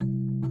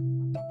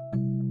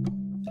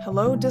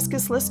Hello,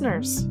 Discus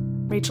listeners.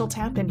 Rachel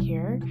Tappan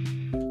here.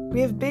 We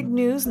have big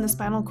news in the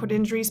Spinal Cord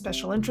Injury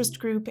Special Interest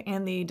Group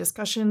and the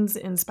Discussions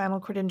in Spinal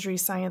Cord Injury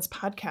Science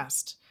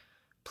podcast.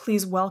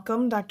 Please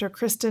welcome Dr.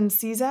 Kristen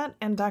Cizat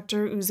and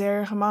Dr.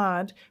 Uzair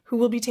Hamad, who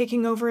will be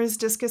taking over as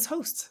Discus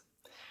hosts.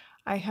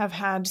 I have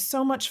had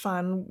so much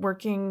fun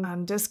working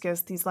on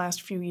Discus these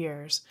last few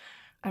years.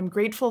 I'm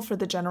grateful for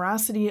the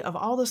generosity of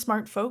all the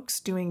smart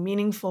folks doing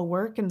meaningful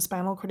work in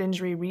spinal cord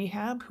injury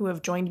rehab who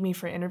have joined me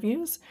for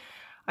interviews.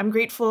 I'm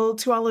grateful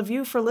to all of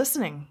you for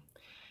listening.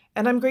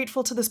 And I'm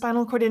grateful to the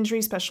Spinal Cord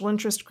Injury Special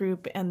Interest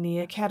Group and the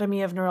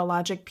Academy of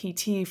Neurologic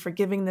PT for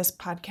giving this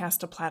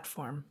podcast a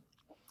platform.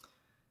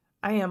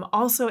 I am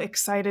also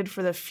excited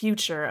for the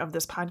future of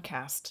this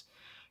podcast.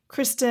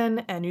 Kristen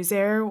and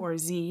Uzair, or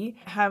Z,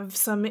 have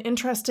some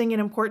interesting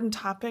and important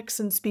topics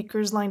and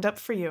speakers lined up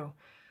for you.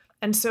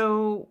 And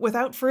so,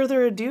 without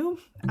further ado,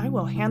 I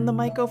will hand the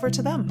mic over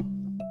to them.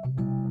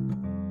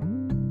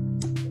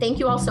 Thank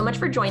you all so much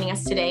for joining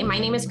us today. My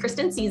name is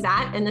Kristen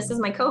Cizat, and this is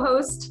my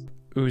co-host,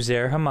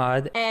 Uzair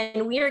Hamad.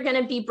 And we are going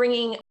to be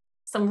bringing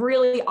some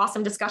really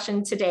awesome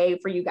discussion today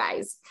for you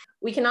guys.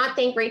 We cannot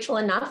thank Rachel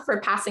enough for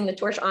passing the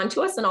torch on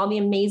to us and all the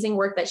amazing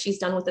work that she's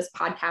done with this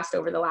podcast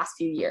over the last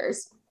few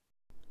years.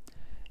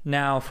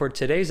 Now, for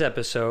today's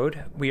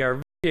episode, we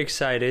are very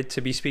excited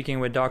to be speaking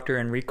with Dr.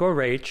 Enrico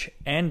Reich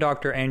and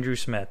Dr. Andrew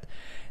Smith.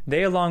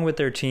 They, along with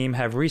their team,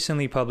 have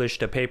recently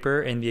published a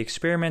paper in the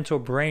Experimental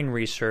Brain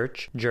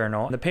Research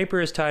journal. The paper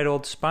is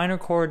titled Spinal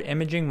Cord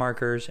Imaging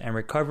Markers and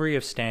Recovery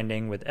of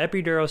Standing with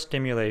Epidural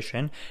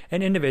Stimulation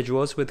in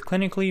Individuals with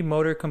Clinically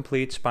Motor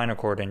Complete Spinal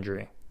Cord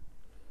Injury.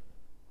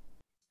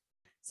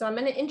 So I'm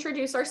going to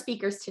introduce our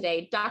speakers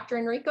today. Dr.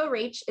 Enrico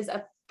Reich is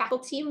a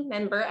faculty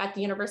member at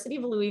the University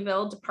of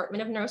Louisville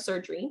Department of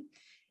Neurosurgery.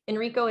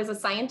 Enrico is a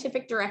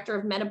scientific director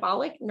of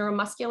metabolic,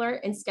 neuromuscular,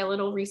 and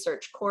skeletal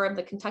research core of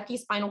the Kentucky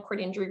Spinal Cord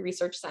Injury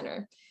Research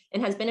Center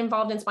and has been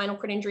involved in spinal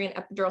cord injury and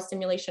epidural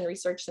stimulation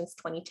research since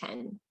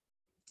 2010.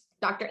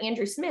 Dr.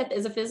 Andrew Smith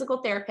is a physical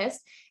therapist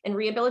and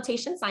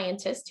rehabilitation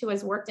scientist who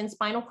has worked in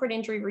spinal cord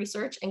injury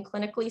research and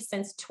clinically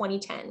since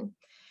 2010.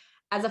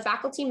 As a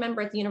faculty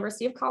member at the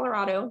University of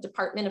Colorado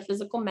Department of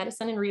Physical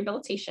Medicine and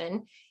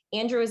Rehabilitation,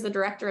 Andrew is the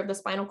director of the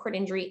Spinal Cord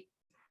Injury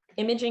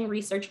Imaging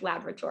Research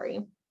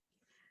Laboratory.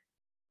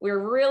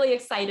 We're really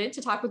excited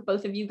to talk with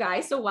both of you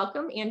guys. So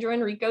welcome Andrew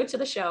and Enrico to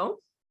the show.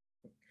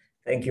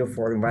 Thank you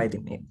for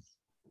inviting me.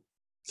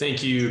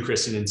 Thank you,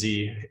 Kristen and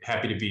Z.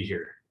 Happy to be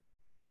here.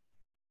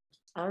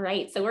 All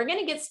right, so we're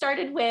gonna get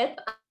started with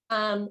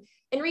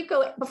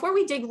Enrico. Before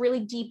we dig really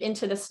deep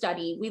into the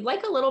study, we'd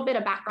like a little bit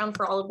of background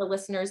for all of the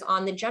listeners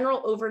on the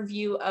general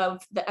overview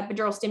of the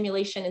epidural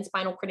stimulation and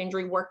spinal cord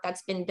injury work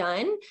that's been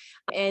done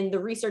and the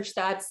research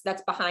that's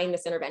behind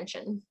this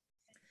intervention.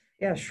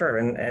 Yeah, sure.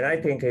 And I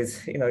think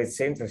it's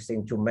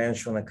interesting to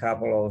mention a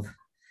couple of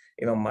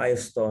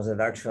milestones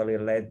that actually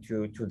led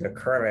to the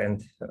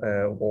current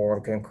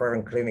work and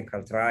current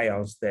clinical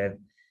trials that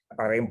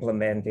are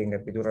implementing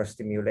epidural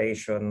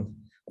stimulation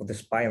of the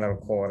spinal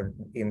cord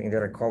in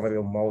the recovery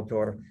of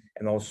motor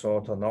and also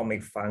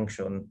autonomic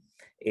function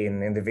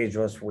in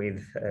individuals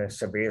with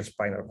severe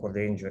spinal cord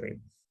injury.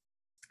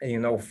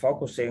 And,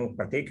 focusing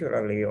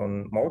particularly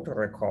on motor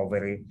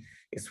recovery,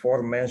 it's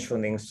worth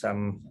mentioning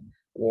some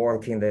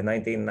work in the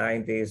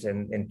 1990s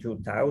and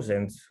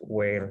 2000s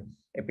where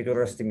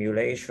epidural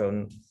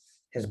stimulation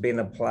has been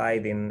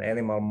applied in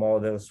animal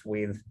models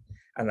with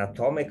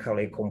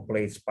anatomically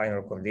complete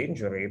spinal cord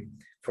injury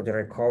for the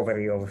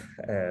recovery of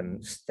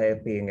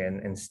stepping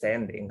and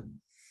standing.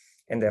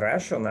 And the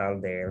rationale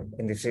there,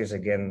 and this is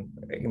again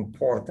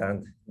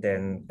important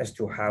then as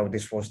to how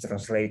this was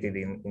translated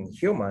in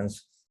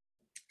humans.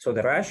 So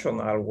the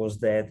rationale was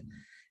that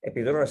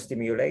epidural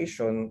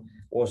stimulation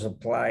was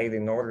applied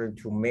in order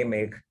to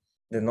mimic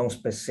the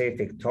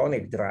non-specific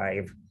tonic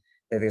drive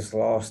that is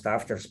lost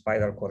after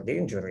spinal cord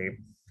injury,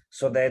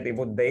 so that it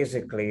would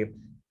basically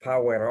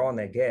power on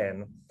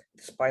again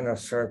the spinal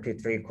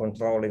circuitry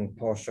controlling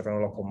posture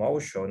and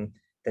locomotion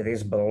that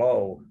is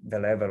below the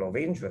level of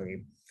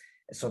injury,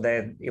 so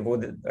that it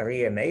would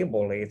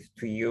re-enable it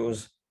to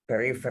use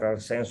peripheral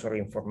sensory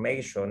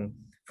information,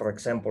 for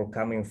example,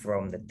 coming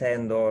from the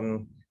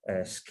tendon,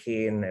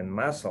 skin, and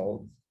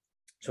muscle.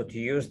 So to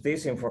use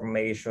this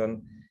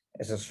information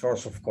as a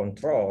source of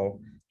control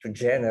to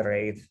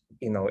generate,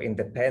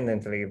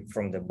 independently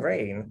from the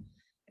brain,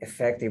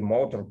 effective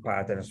motor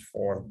patterns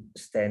for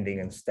standing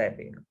and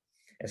stepping.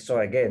 And so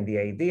again, the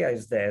idea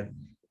is that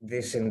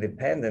this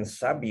independent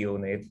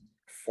subunit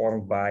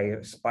formed by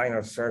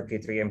spinal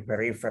circuitry and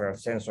peripheral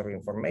sensory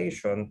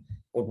information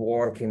would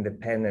work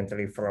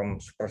independently from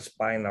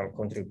supraspinal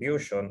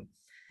contribution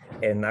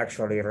and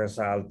actually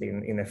result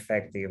in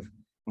effective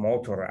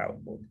motor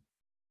output.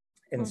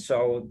 And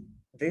so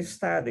these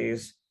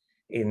studies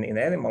in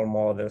animal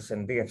models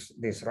and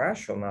this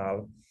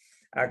rationale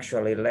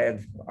actually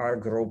led our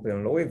group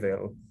in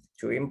Louisville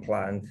to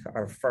implant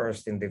our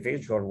first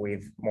individual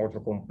with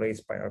motor complete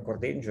spinal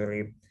cord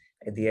injury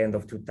at the end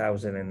of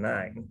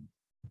 2009.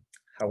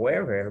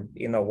 However,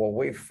 what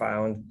we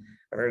found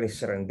really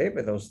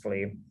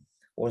serendipitously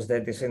was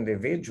that this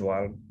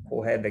individual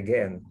who had,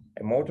 again,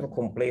 a motor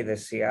complete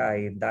SCI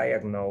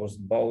diagnosed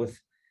both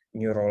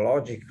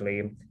neurologically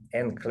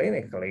and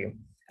clinically,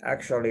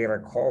 actually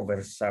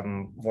recovers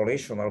some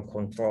volitional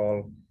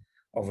control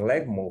of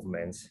leg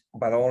movements,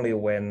 but only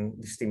when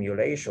the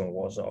stimulation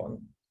was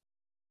on.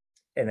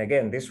 And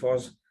again, this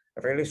was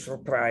really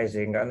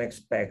surprising,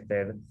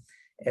 unexpected.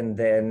 And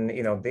then,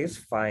 these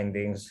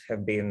findings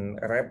have been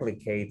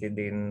replicated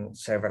in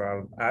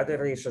several other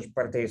research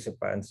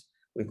participants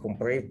with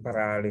complete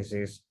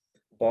paralysis,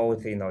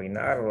 both, in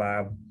our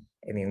lab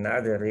and in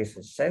other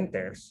research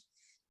centers.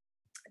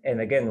 And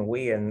again,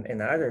 we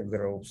and other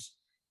groups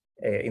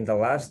in the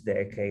last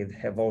decade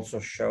have also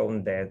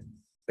shown that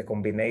the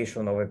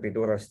combination of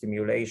epidural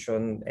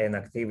stimulation and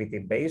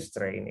activity-based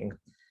training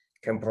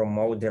can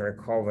promote the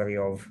recovery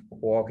of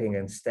walking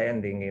and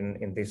standing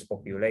in this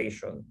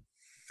population.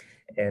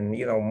 And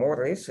more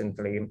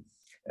recently,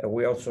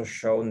 we also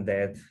shown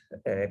that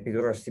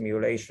epidural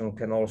stimulation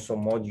can also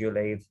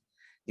modulate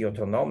the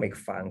autonomic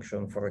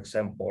function, for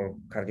example,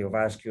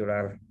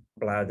 cardiovascular,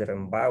 bladder,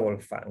 and bowel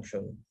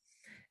function.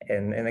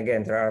 And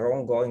again, there are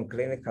ongoing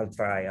clinical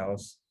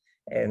trials,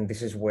 and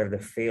this is where the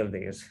field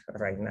is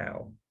right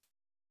now.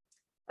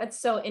 That's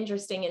so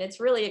interesting, and it's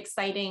really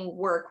exciting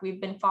work. We've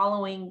been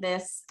following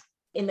this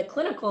in the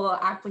clinical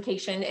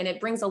application, and it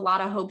brings a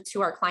lot of hope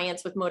to our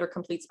clients with motor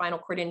complete spinal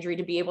cord injury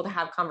to be able to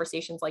have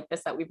conversations like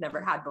this that we've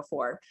never had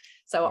before.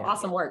 So yeah.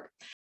 Awesome work.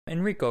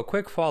 Enrico,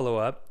 quick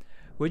follow-up.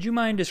 Would you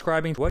mind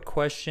describing what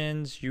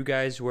questions you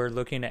guys were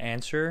looking to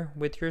answer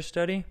with your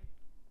study?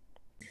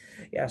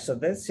 Yeah, so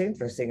that's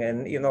interesting.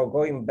 And,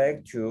 going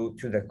back to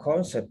the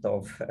concept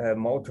of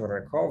motor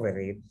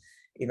recovery,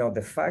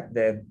 the fact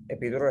that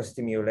epidural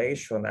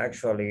stimulation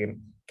actually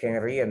can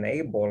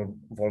re-enable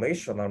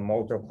volitional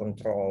motor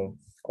control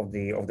of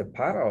the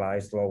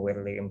paralyzed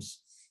lower limbs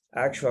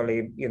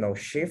actually,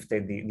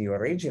 shifted the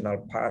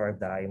original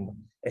paradigm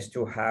as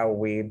to how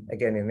we,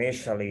 again,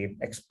 initially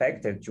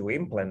expected to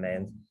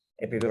implement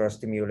epidural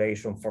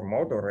stimulation for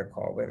motor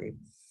recovery.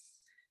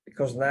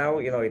 Because now,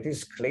 it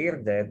is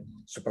clear that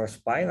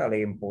supraspinal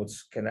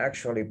inputs can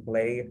actually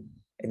play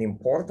an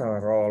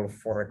important role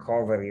for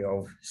recovery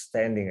of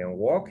standing and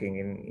walking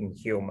in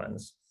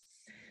humans.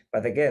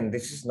 But again,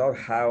 this is not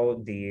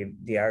how the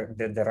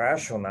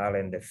rationale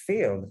and the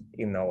field,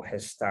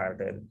 has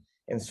started.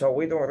 And so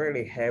we don't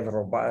really have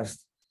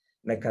robust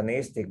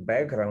mechanistic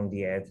background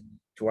yet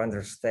to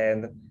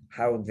understand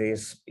how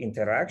this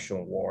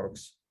interaction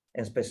works,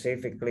 and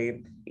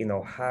specifically,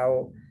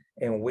 how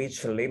and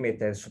which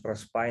limited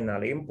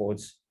supraspinal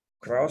inputs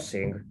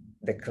crossing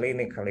the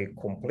clinically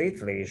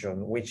complete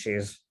lesion, which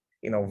is,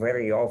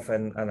 very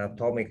often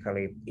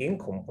anatomically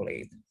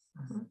incomplete,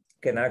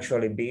 can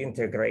actually be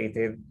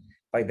integrated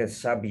by the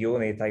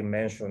subunit I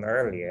mentioned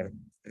earlier,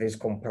 that is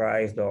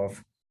comprised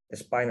of the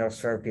spinal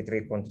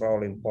circuitry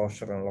controlling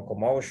posture and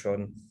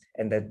locomotion,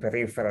 and that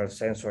peripheral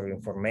sensory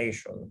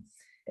information.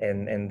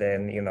 And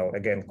then,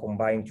 again,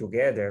 combined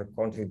together,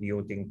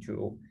 contributing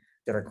to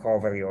the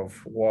recovery of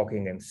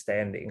walking and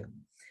standing.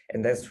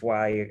 And that's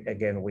why,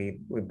 again, we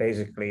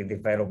basically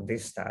developed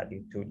this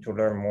study to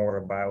learn more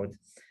about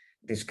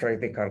this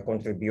critical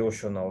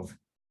contribution of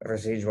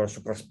residual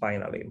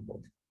supraspinal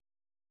input.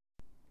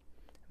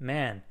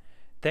 Man,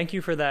 thank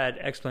you for that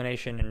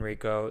explanation,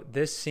 Enrico.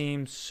 This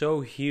seems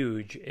so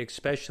huge,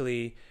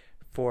 especially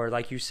for,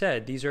 like you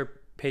said, these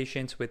are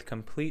patients with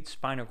complete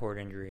spinal cord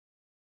injury.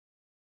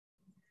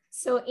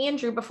 So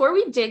Andrew, before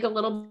we dig a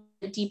little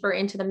bit deeper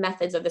into the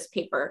methods of this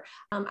paper,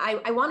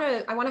 I want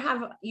to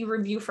have you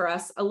review for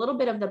us a little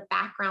bit of the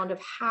background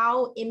of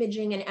how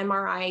imaging and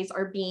MRIs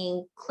are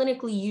being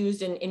clinically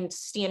used in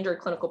standard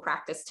clinical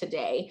practice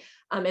today,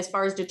 as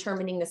far as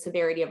determining the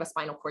severity of a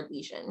spinal cord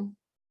lesion.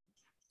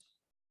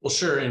 Well,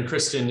 sure. And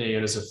Kristen,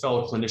 as a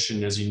fellow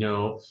clinician, as you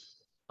know,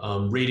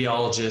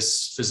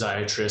 radiologists,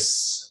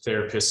 physiatrists,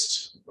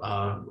 therapists,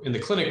 in the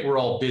clinic, we're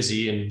all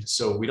busy. And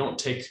so we don't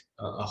take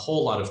a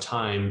whole lot of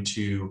time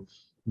to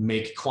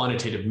make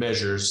quantitative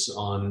measures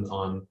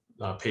on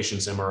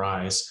patients'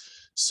 MRIs.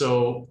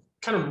 So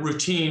kind of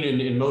routine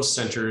in most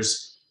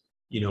centers,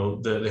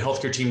 the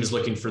healthcare team is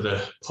looking for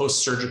the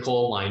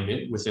post-surgical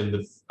alignment within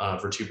the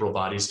vertebral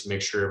bodies to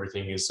make sure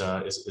everything is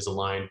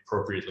aligned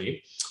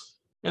appropriately.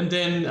 And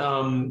then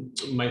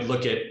might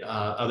look at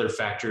other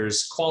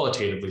factors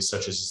qualitatively,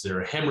 such as, is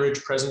there a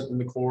hemorrhage present in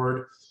the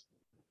cord?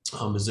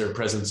 Is there a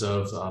presence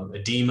of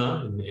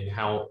edema, and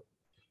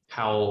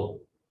how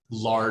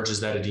large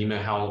is that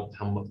edema? How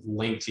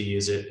lengthy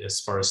is it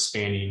as far as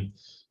spanning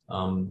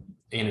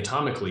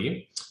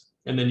anatomically?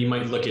 And then you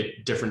might look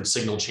at different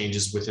signal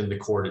changes within the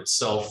cord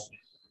itself,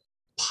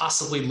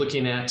 possibly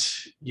looking at,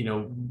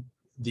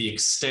 the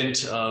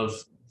extent of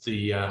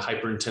the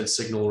hyperintense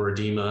signal or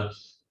edema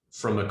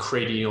from a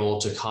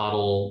cranial to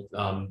caudal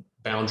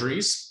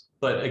boundaries.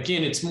 But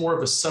again, it's more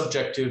of a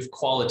subjective,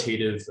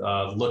 qualitative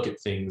look at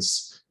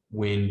things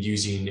when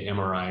using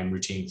MRI in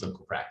routine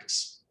clinical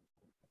practice.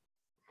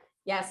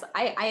 Yes,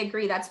 I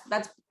agree. That's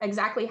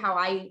exactly how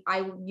I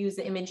use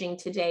the imaging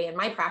today in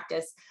my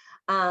practice.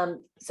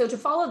 So to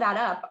follow that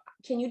up,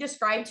 can you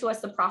describe to us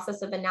the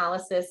process of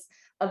analysis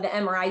of the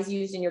MRIs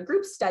used in your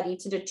group study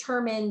to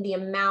determine the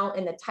amount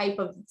and the type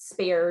of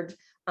spared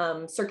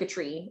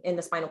circuitry in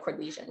the spinal cord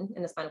lesion,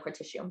 in the spinal cord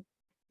tissue?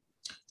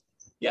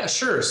 Yeah,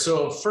 sure.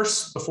 So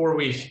first, before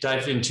we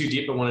dive in too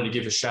deep, I wanted to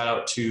give a shout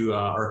out to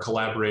our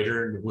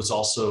collaborator, and was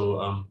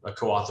also a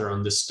co-author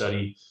on this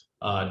study,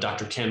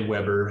 Dr. Ken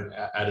Weber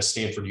at a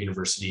Stanford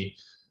University.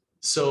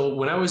 So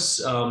when I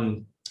was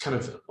kind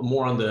of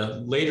more on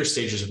the later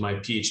stages of my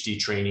PhD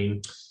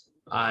training,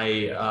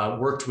 I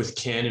worked with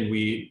Ken, and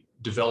we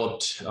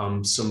developed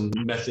some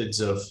methods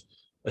of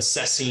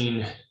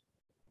assessing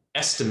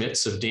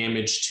estimates of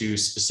damage to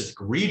specific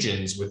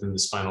regions within the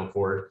spinal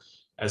cord,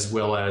 as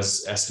well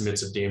as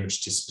estimates of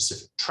damage to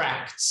specific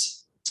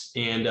tracts.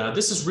 And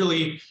this has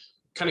really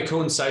kind of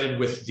coincided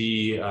with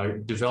the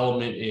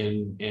development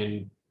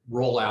and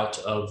rollout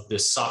of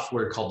this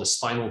software called the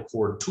Spinal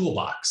Cord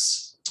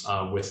Toolbox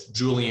with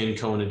Julian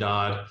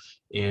Cohen-Adad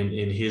and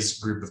his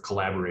group of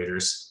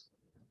collaborators.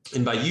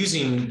 And by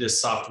using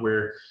this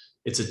software,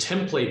 it's a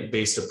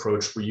template-based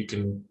approach where you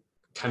can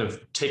kind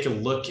of take a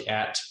look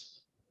at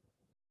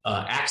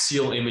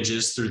axial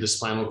images through the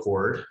spinal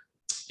cord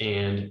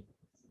and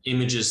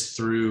images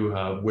through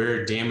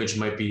where damage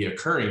might be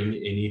occurring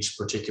in each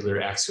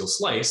particular axial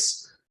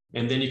slice.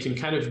 And then you can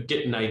kind of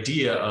get an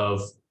idea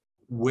of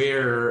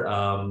where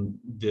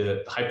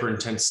the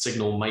hyperintense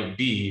signal might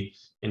be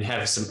and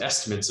have some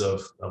estimates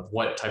of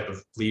what type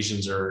of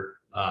lesions or,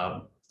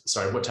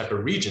 what type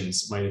of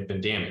regions might have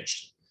been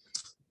damaged.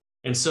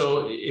 And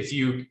so if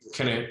you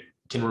kind of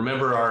can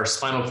remember our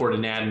spinal cord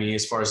anatomy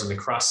as far as in the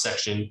cross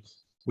section,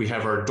 we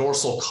have our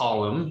dorsal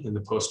column in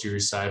the posterior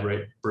side,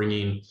 right,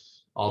 bringing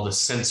all the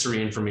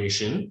sensory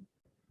information.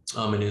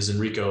 And as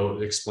Enrico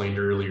explained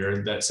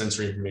earlier, that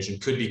sensory information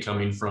could be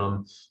coming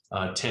from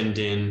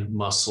tendon,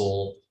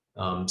 muscle,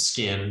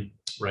 skin,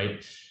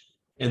 right?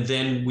 And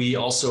then we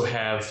also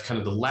have kind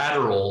of the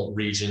lateral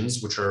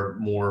regions, which are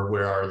more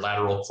where our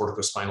lateral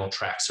corticospinal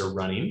tracts are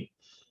running.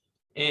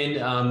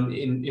 And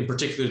in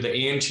particular,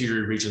 the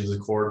anterior regions of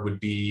the cord would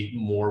be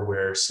more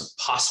where some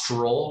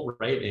postural,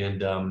 right,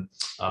 and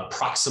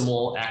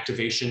proximal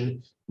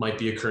activation might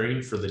be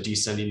occurring for the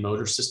descending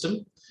motor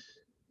system.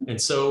 And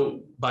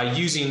so by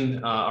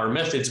using our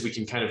methods, we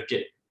can kind of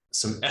get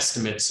some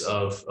estimates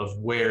of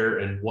where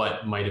and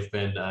what might have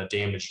been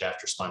damaged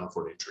after spinal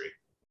cord injury.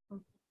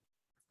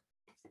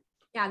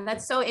 Yeah,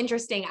 that's so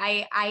interesting.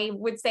 I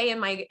would say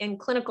in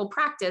clinical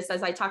practice,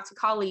 as I talk to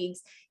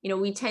colleagues, we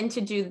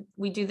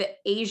do the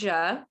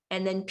ASIA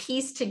and then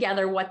piece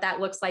together what that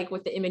looks like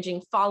with the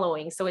imaging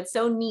following. So it's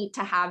so neat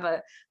to have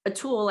a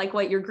tool like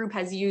what your group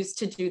has used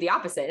to do the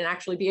opposite and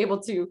actually be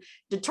able to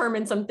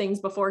determine some things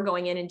before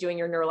going in and doing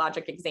your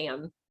neurologic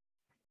exam.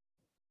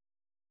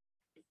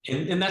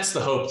 And that's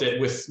the hope that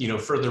with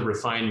further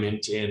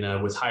refinement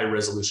and with high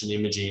resolution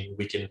imaging,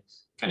 we can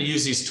kind of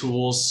use these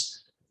tools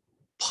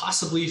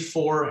possibly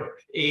for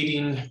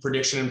aiding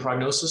prediction and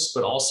prognosis,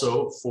 but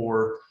also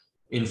for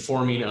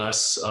informing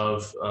us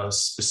of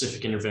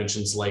specific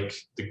interventions like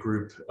the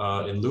group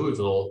in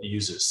Louisville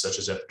uses, such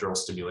as epidural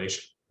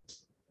stimulation.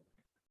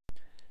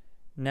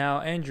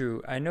 Now,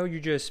 Andrew, I know you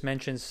just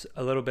mentioned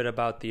a little bit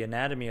about the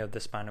anatomy of the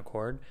spinal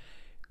cord.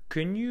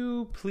 Can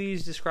you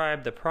please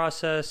describe the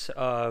process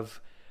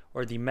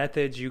or the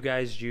methods you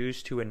guys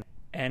use to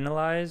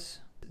analyze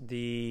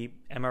the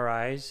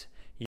MRIs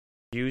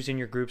used in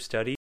your group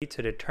study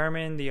to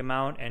determine the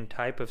amount and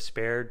type of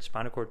spared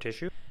spinal cord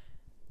tissue?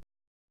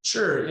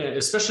 Sure, yeah,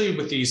 especially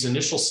with these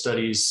initial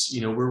studies,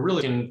 we're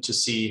really looking to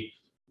see,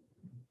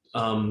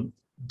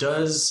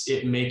 does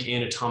it make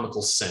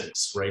anatomical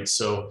sense, right?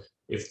 So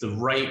if the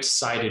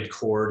right-sided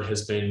cord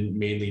has been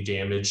mainly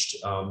damaged,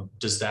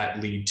 does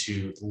that lead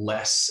to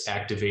less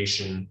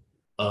activation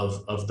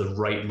of the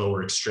right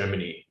lower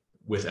extremity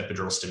with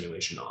epidural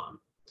stimulation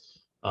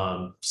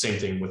on? Same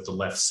thing with the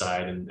left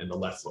side and the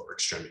left lower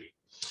extremity.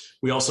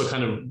 We also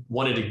kind of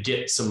wanted to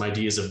get some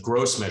ideas of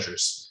gross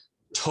measures.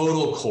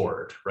 Total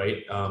cord,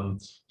 right?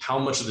 How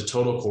much of the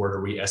total cord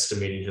are we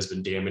estimating has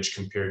been damaged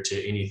compared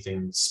to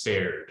anything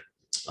spared?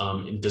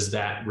 And does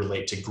that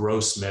relate to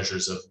gross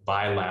measures of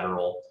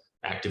bilateral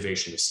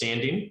activation of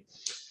standing?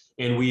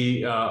 And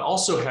we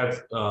also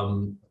have,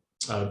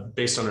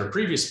 based on our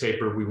previous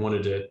paper, we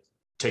wanted to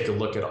take a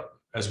look at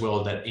as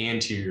well that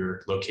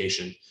anterior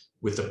location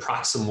with the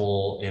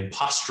proximal and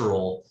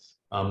postural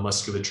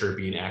musculature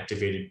being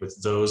activated with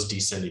those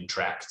descending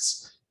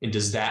tracts. And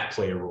does that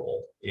play a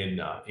role in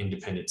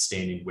independent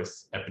standing with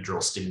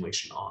epidural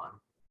stimulation on?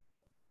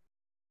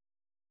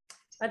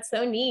 That's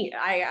so neat.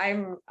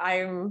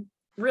 I'm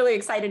really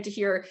excited to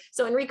hear.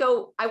 So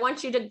Enrico,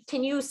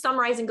 can you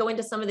summarize and go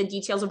into some of the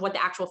details of what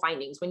the actual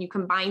findings, when you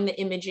combine the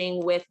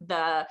imaging with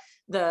the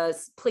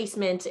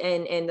placement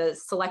and the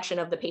selection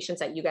of the patients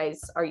that you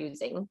guys are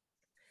using?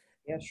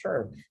 Yeah,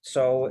 sure.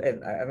 So,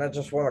 and I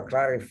just want to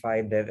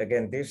clarify that,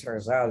 again, these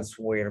results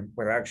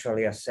were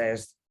actually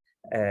assessed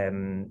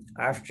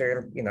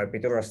after,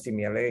 epidural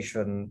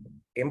stimulation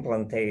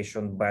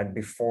implantation, but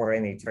before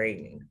any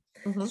training.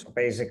 Mhm. So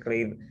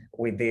basically,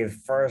 we did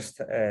first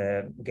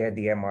get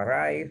the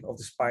MRI of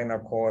the spinal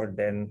cord,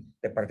 then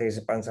the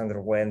participants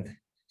underwent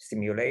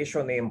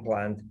stimulation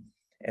implant,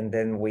 and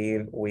then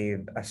we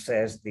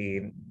assessed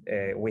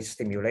which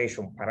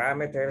stimulation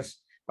parameters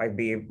might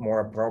be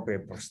more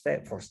appropriate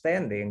for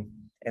standing,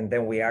 and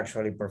then we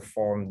actually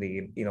performed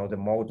the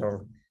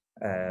motor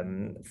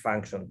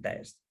function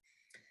test.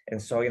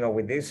 And so,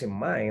 with this in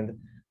mind,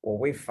 what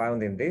we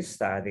found in this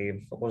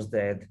study was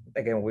that,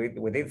 again,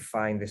 we did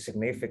find a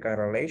significant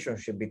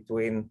relationship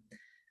between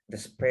the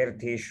spare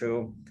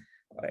tissue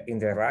in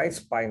the right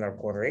spinal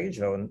cord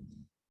region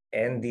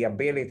and the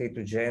ability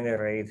to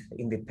generate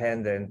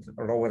independent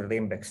lower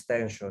limb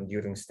extension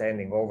during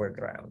standing over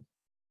ground.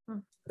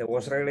 That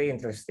was really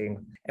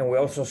interesting. And we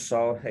also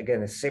saw,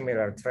 again, a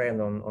similar trend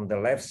on the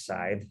left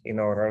side,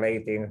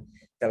 relating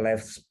the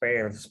left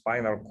spared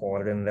spinal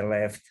cord and the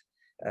left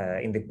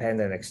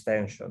independent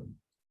extension.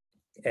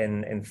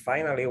 And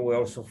finally, we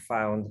also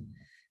found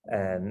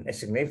a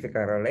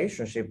significant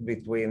relationship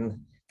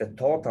between the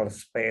total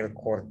spared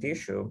core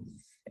tissue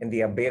and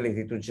the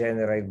ability to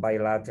generate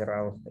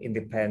bilateral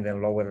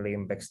independent lower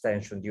limb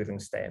extension during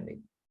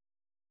standing.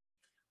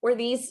 Were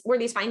these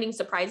findings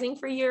surprising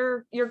for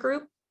your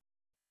group?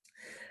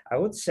 I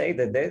would say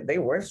that they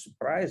were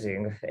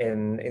surprising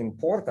and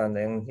important,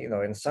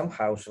 and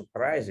somehow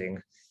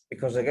surprising,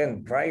 because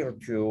again, prior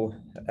to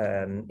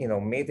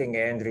meeting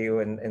Andrew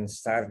and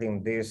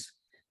starting this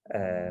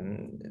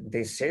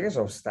series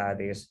of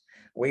studies,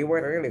 we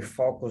were really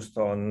focused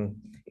on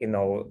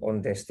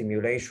the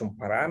stimulation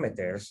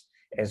parameters,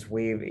 as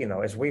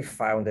we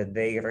found that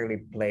they really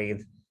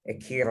played a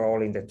key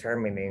role in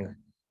determining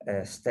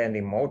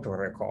standing motor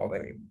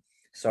recovery.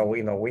 So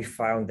we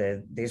found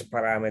that these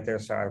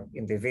parameters are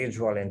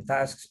individual and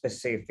task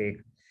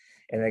specific,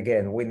 and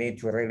again, we need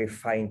to really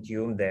fine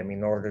tune them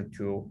in order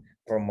to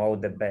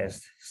promote the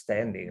best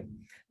standing.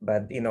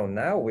 But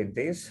now with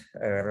these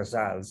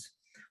results,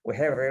 we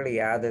have really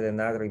added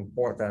another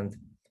important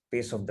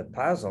piece of the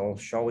puzzle,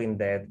 showing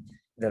that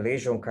the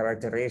lesion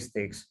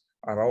characteristics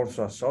are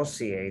also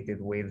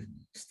associated with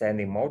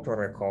standing motor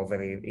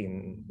recovery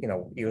in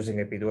using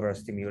epidural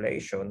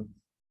stimulation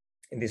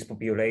in this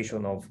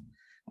population of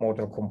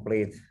motor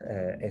complete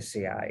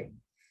SCI.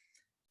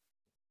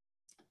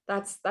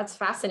 That's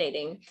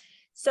fascinating.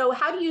 So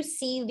how do you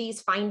see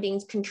these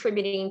findings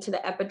contributing to the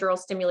epidural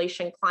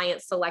stimulation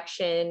client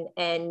selection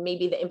and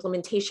maybe the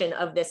implementation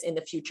of this in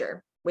the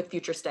future with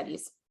future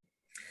studies?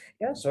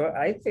 Yeah, so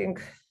I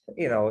think,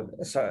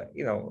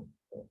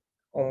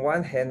 on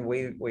one hand,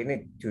 we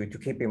need to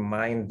keep in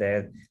mind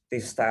that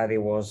this study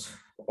was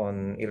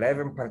on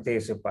 11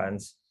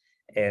 participants.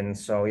 And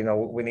so,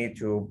 we need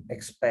to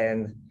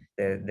expand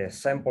the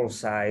sample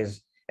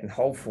size, and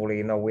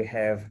hopefully, we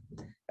have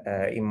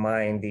in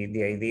mind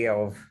the idea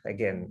of,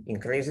 again,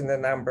 increasing the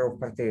number of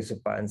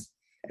participants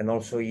and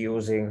also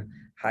using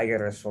higher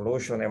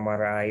resolution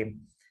MRI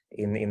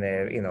in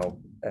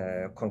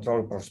a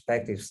controlled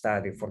prospective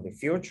study for the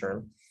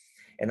future.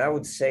 And I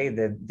would say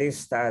that this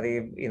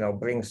study,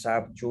 brings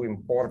up two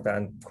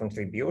important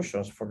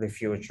contributions for the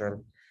future.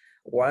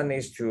 One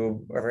is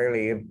to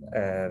really,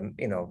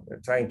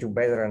 trying to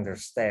better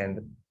understand,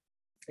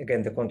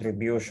 again, the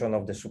contribution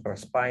of the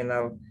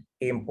supraspinal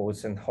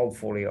inputs and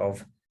hopefully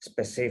of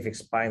specific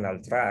spinal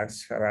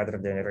tracts rather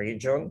than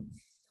region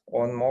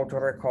on motor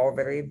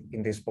recovery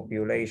in this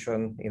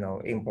population,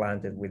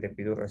 implanted with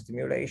epidural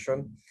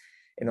stimulation.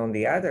 And on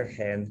the other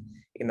hand,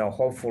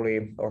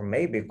 hopefully, or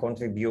maybe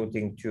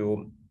contributing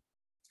to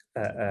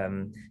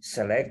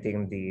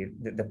selecting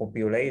the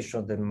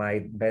population that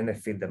might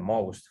benefit the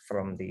most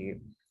from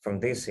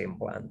this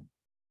implant.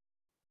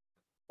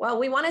 Well,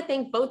 we want to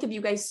thank both of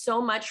you guys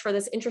so much for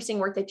this interesting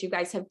work that you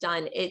guys have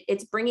done.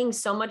 It's bringing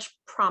so much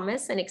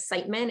promise and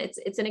excitement.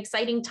 It's an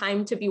exciting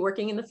time to be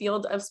working in the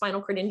field of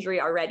spinal cord injury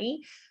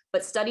already,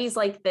 but studies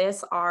like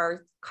this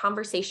are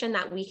conversation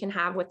that we can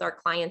have with our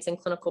clients in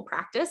clinical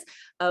practice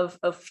of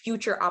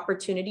future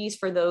opportunities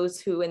for those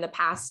who in the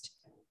past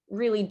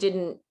really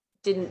didn't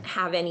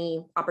have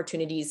any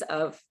opportunities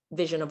of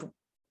vision of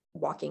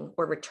walking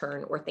or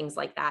return or things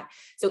like that.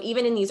 So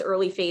even in these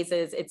early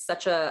phases, it's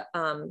such a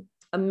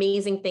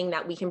amazing thing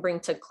that we can bring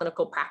to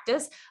clinical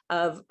practice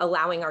of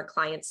allowing our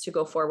clients to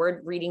go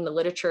forward, reading the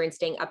literature and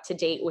staying up to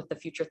date with the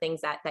future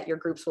things that your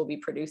groups will be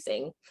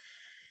producing.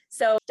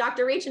 So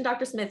Dr. Raich and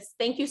Dr. Smith,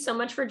 thank you so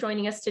much for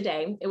joining us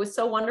today. It was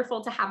so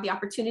wonderful to have the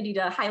opportunity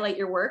to highlight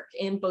your work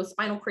in both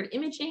spinal cord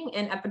imaging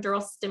and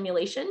epidural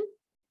stimulation.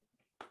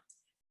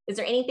 Is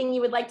there anything you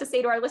would like to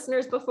say to our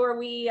listeners before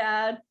we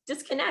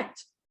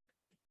disconnect?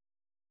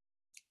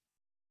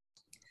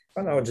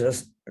 Oh, no,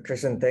 just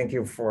Kristen, thank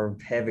you for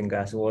having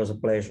us. It was a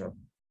pleasure.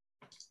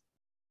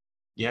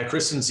 Yeah,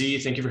 Kristen, Z,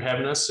 thank you for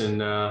having us.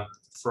 And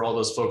for all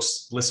those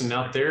folks listening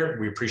out there,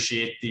 we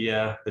appreciate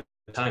the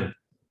time.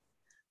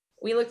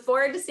 We look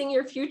forward to seeing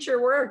your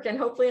future work and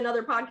hopefully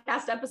another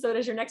podcast episode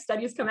as your next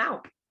studies come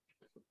out.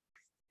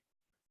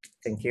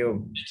 Thank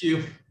you. Thank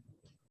you.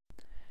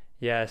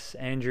 Yes,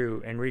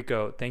 Andrew,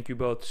 Enrico, thank you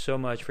both so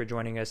much for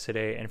joining us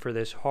today and for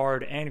this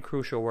hard and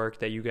crucial work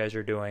that you guys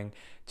are doing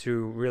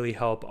to really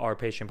help our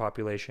patient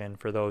population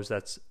for those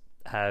that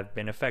have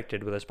been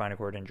affected with a spinal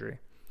cord injury.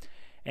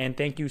 And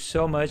thank you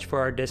so much for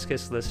our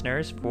Discus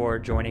listeners for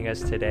joining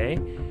us today.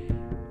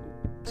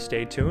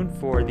 Stay tuned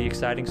for the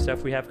exciting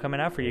stuff we have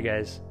coming out for you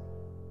guys.